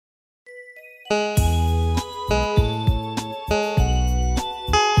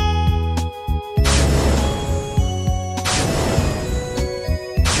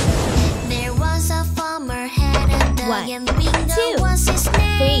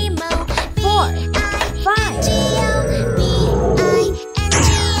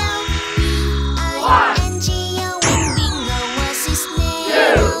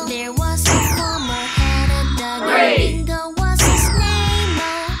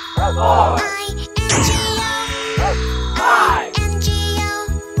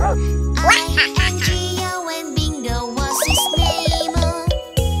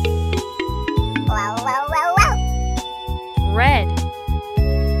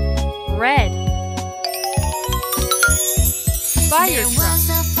Red. Fire There truck. was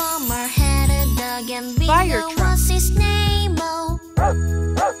a farmer had a dog and Fire Bingo truck. was his name. Oh,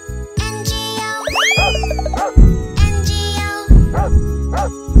 NGO,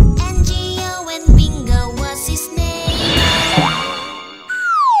 NGO, and Bingo was his name.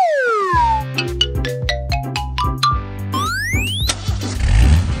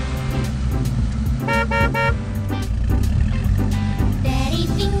 Daddy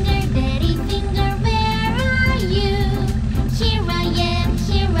finger, where are you? Here I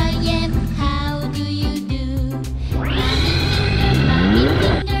am, how do you do? Mommy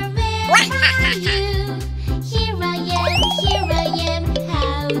finger, where are you? Here I am,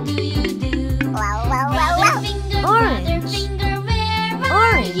 how do you do? Brother finger, where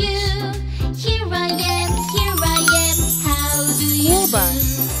are you? Here I am, how do you School do? bus.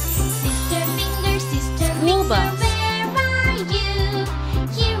 Sister finger, School bus. where are you?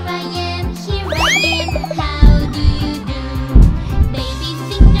 Here I am, how do you do? Baby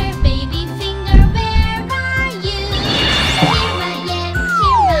finger, where are you? Here I am,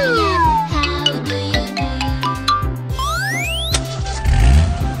 how do you do?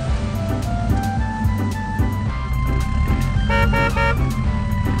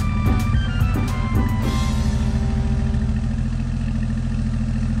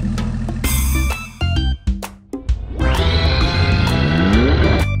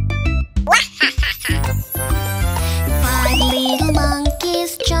 Five little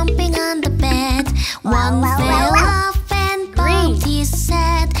monkeys jumping on the bed. One fell off and bumped his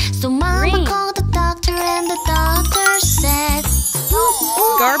head. So Mama Green. called the doctor and the doctor said,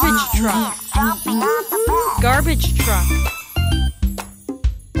 Garbage truck. Garbage truck.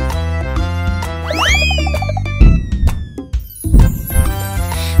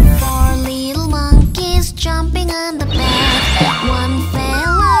 Four little monkeys jumping on the bed. One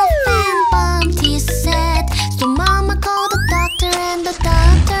fell off and bumped his head. So Mama called the doctor and the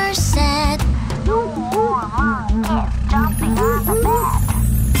doctor said, jumping on the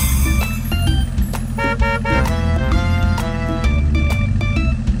bed.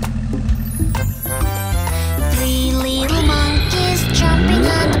 Three little monkeys jumping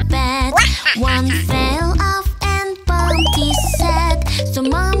on the bed. One fell off and bumped his head. So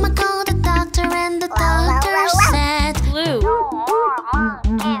Mama called the doctor and the doctor said, Blue.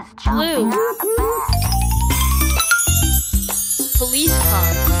 Blue. Police car.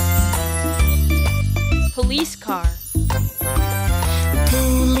 Police car. Two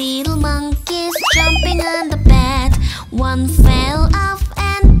little monkeys jumping on the bed. One fell off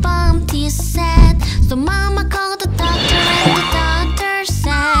and bumped his head. So Mama called the doctor and the doctor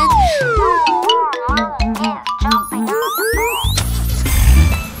said, jumping on the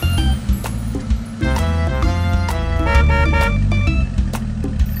bed.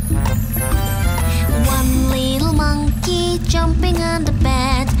 One little monkey jumping on the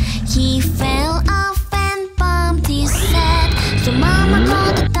bed. He fell off and bumped his head. So Mama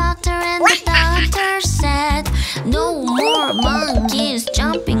called the doctor and the doctor said, no more monkeys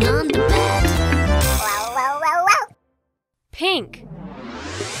jumping on the bed. Pink.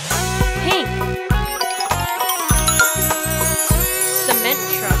 Pink. Cement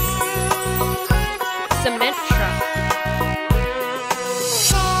truck. Cement truck.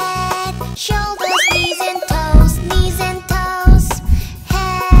 Head, shoulders, knees and toes, knees and toes.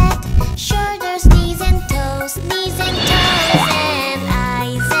 Head, shoulders, knees and toes, knees and toes. And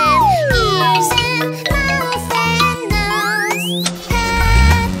eyes and ears and mouth and nose.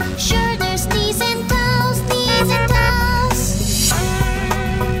 Head, shoulders, knees and toes, knees and toes.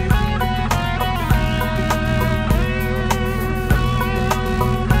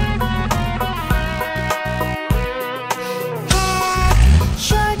 Head,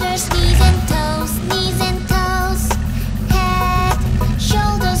 shoulders, knees and toes, knees and toes. Head,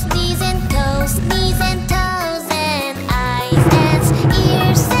 shoulders, knees and toes, knees and toes. And eyes and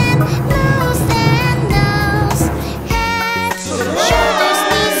ears and nose and nose. Head, shoulders,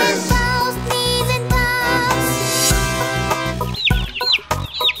 knees and toes, knees and toes.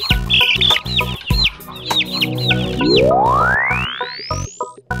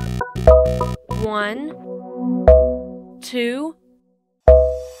 1, 2,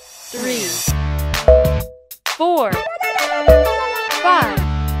 3, 4, 5.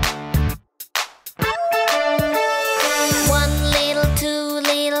 One little, two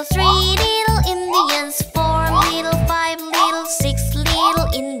little, three little Indians. Four little, five little, six little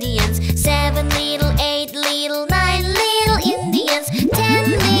Indians. Seven little, eight little, nine little Indians.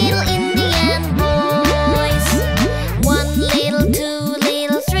 10 little Indian boys. One little, two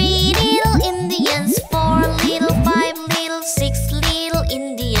little, three little Indians. Four little, five little, six little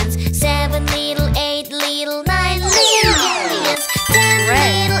Indians. Seven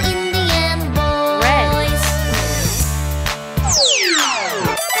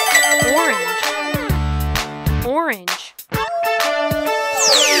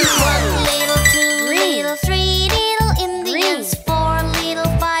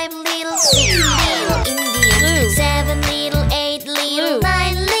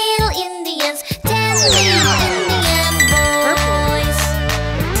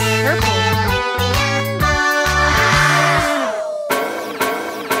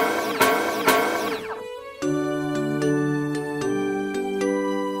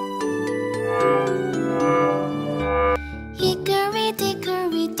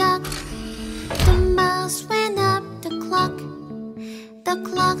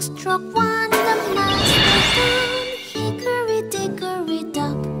clock struck one, the mouse went down.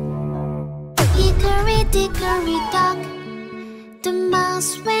 Hickory-dickory-dock. Hickory-dickory-dock. The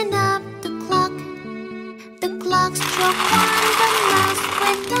mouse went up the clock. The clock struck one, the mouse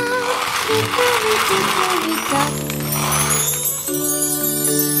went down. Hickory-dickory-dock.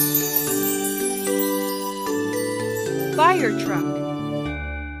 Fire truck.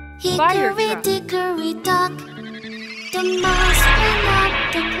 Fire truck. Hickory-dickory-dock. The mouse went up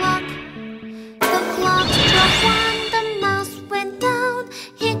the clock. The clock struck one, the mouse went down.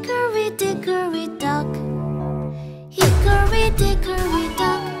 Hickory-dickory-dock.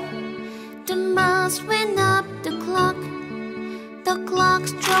 Hickory-dickory-dock. The mouse went up the clock. The clock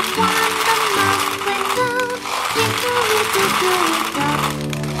struck one, the mouse went down. Hickory-dickory-dock.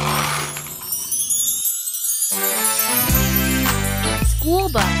 School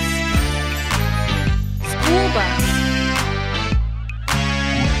bus. School bus.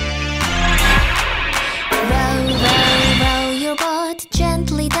 Row, row, row your boat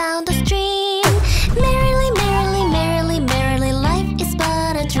gently down the stream. Merrily, merrily, merrily, merrily, life is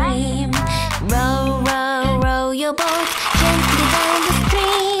but a dream. Row, row, row your boat gently down the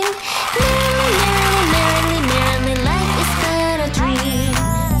stream. Merrily, merrily, merrily, merrily, life is but a dream.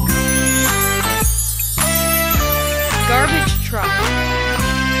 Garbage truck.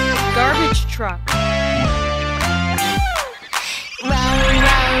 Garbage truck. Row,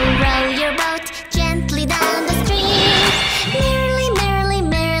 row, row your boat gently down the stream. Merrily, merrily,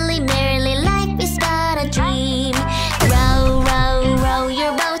 merrily, merrily, life is but a dream. Row, row, row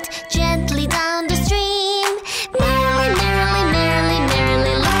your boat gently down the stream. Merrily, merrily, merrily,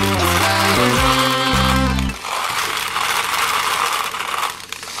 merrily, life is but a dream.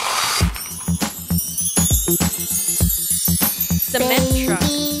 Cement truck.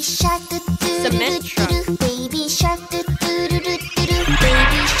 Baby shark, do do do Cement do truck. do. Baby shark, do do do do do do.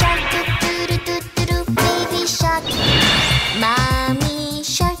 Baby shark, do do do do do do. Baby shark. Mommy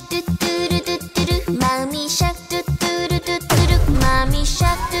shark, do do do do do do. Mommy shark, do do do do do do. Mommy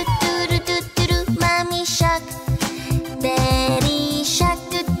shark, do do do do do do. Mommy shark. Daddy shark,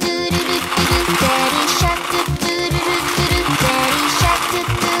 do do do do do do. Daddy shark, do do do do do do. Daddy shark, do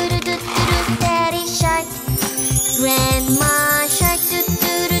do do do do do. Daddy shark. Grandma shark, do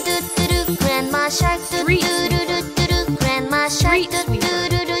do do do do do. Grandma shark, do do do do do do. Grandma shark, do do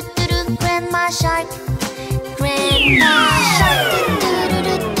do do do do. Grandma shark. Grandpa shark, do do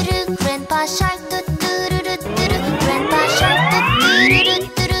do do do. Grandpa shark, do do do do do do. Grandpa shark, do do do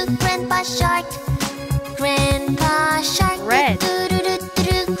do do. Grandpa shark. Grandpa shark, Red. do do do do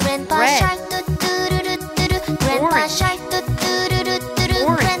do. Grandpa Red. shark, do do do do do do. Grandpa Orange. shark, do do do do do do.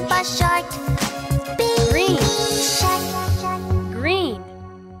 Orange. Grandpa shark. Green. Baby shark. Green.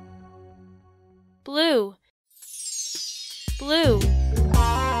 Blue. Blue.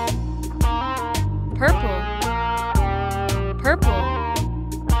 Purple. Purple.